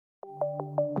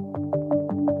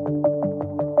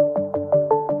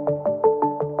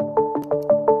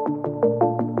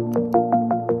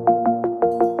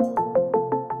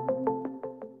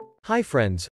Hi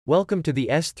friends, welcome to the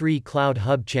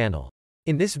S3cloudhub channel.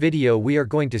 In this video we are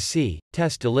going to see,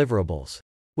 test deliverables.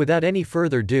 Without any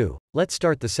further ado, let's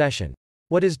start the session.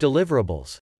 What is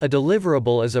deliverables? A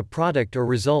deliverable is a product or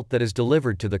result that is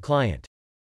delivered to the client.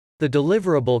 The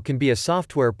deliverable can be a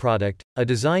software product, a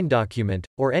design document,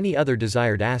 or any other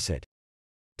desired asset.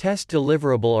 Test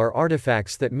deliverable are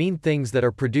artifacts that mean things that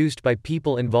are produced by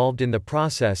people involved in the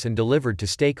process and delivered to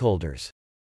stakeholders.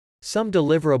 Some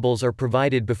deliverables are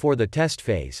provided before the test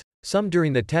phase, some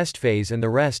during the test phase and the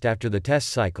rest after the test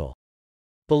cycle.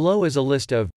 Below is a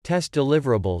list of test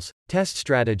deliverables, test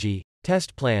strategy,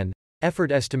 test plan,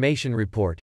 effort estimation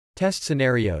report, test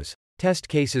scenarios, test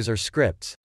cases or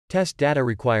scripts, test data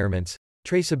requirements,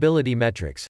 traceability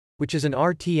metrics, which is an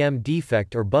RTM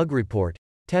defect or bug report,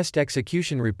 test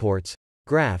execution reports,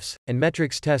 graphs, and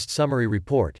metrics test summary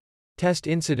report, test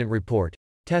incident report,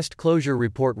 test closure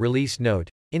report release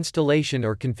note, installation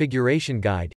or configuration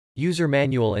guide, user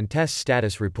manual and test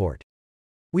status report.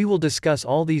 We will discuss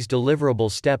all these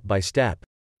deliverables step by step.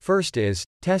 First is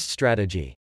test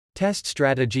strategy. Test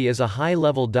strategy is a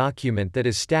high-level document that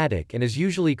is static and is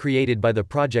usually created by the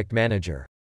project manager.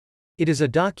 It is a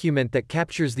document that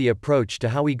captures the approach to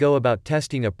how we go about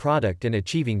testing a product and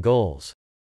achieving goals.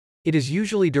 It is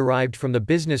usually derived from the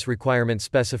business requirement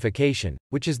specification,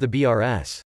 which is the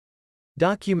BRS.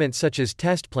 Documents such as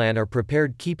test plan are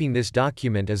prepared keeping this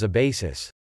document as a basis.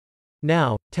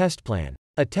 Now, test plan.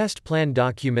 A test plan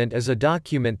document is a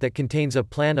document that contains a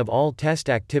plan of all test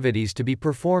activities to be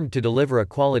performed to deliver a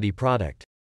quality product.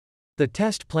 The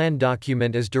test plan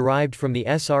document is derived from the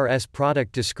SRS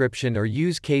product description or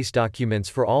use case documents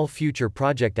for all future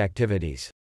project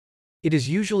activities. It is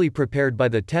usually prepared by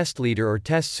the test leader or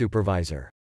test supervisor.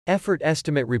 Effort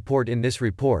estimate report. In this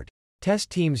report,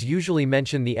 test teams usually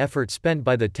mention the effort spent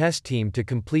by the test team to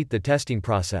complete the testing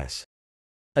process.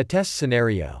 A test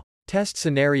scenario. Test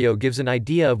scenario gives an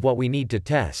idea of what we need to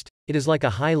test. It is like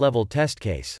a high-level test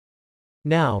case.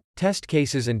 Now, test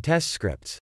cases and test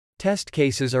scripts. Test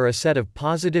cases are a set of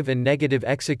positive and negative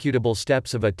executable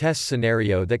steps of a test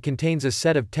scenario that contains a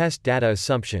set of test data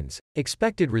assumptions,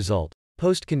 expected result,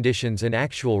 post conditions and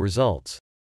actual results.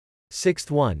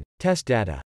 Sixth one, test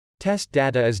data. Test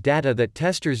data is data that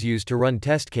testers use to run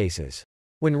test cases.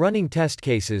 When running test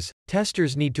cases,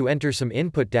 testers need to enter some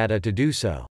input data to do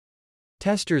so.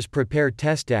 Testers prepare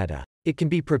test data. It can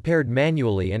be prepared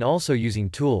manually and also using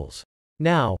tools.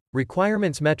 Now,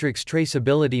 requirements metrics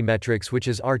traceability metrics, which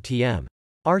is RTM.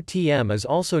 RTM is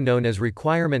also known as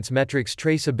requirements metrics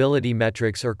traceability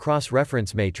metrics or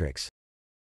cross-reference matrix.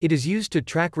 It is used to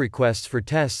track requests for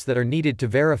tests that are needed to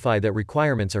verify that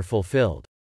requirements are fulfilled.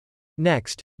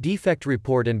 Next, defect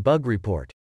report and bug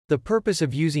report. The purpose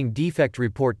of using defect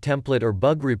report template or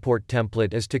bug report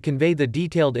template is to convey the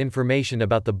detailed information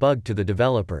about the bug to the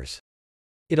developers.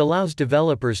 It allows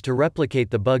developers to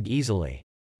replicate the bug easily.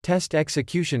 Test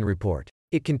execution report.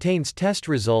 It contains test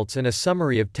results and a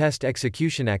summary of test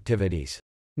execution activities.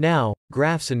 Now,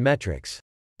 graphs and metrics.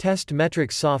 Test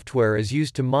metrics software is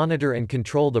used to monitor and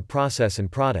control the process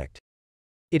and product.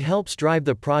 It helps drive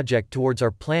the project towards our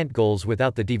plant goals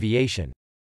without the deviation.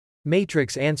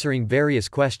 Matrix answering various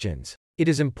questions. It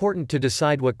is important to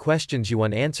decide what questions you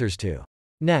want answers to.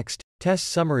 Next, test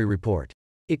summary report.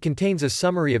 It contains a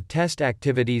summary of test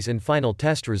activities and final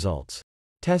test results.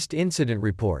 Test incident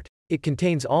report. It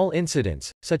contains all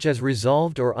incidents, such as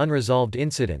resolved or unresolved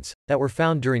incidents, that were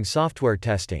found during software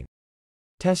testing.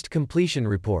 Test completion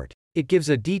report. It gives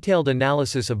a detailed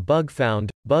analysis of bug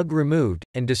found, bug removed,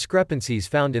 and discrepancies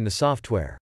found in the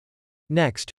software.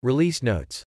 Next, release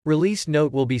notes. Release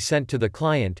note will be sent to the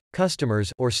client,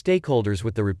 customers, or stakeholders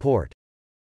with the report.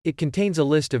 It contains a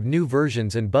list of new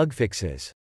versions and bug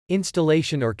fixes.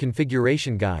 Installation or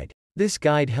configuration guide. This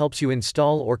guide helps you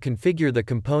install or configure the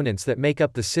components that make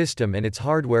up the system and its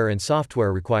hardware and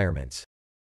software requirements.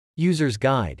 User's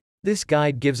guide. This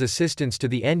guide gives assistance to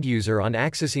the end user on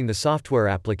accessing the software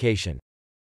application.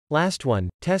 Last one,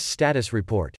 test status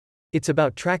report. It's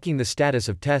about tracking the status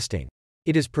of testing.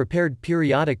 It is prepared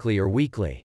periodically or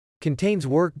weekly. Contains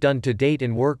work done to date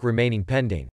and work remaining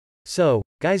pending. So,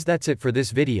 guys, that's it for this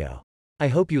video. I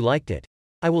hope you liked it.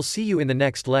 I will see you in the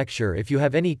next lecture. If you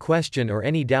have any question or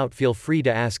any doubt, feel free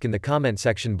to ask in the comment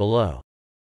section below.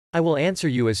 I will answer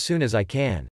you as soon as I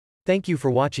can. Thank you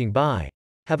for watching. Bye.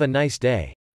 Have a nice day.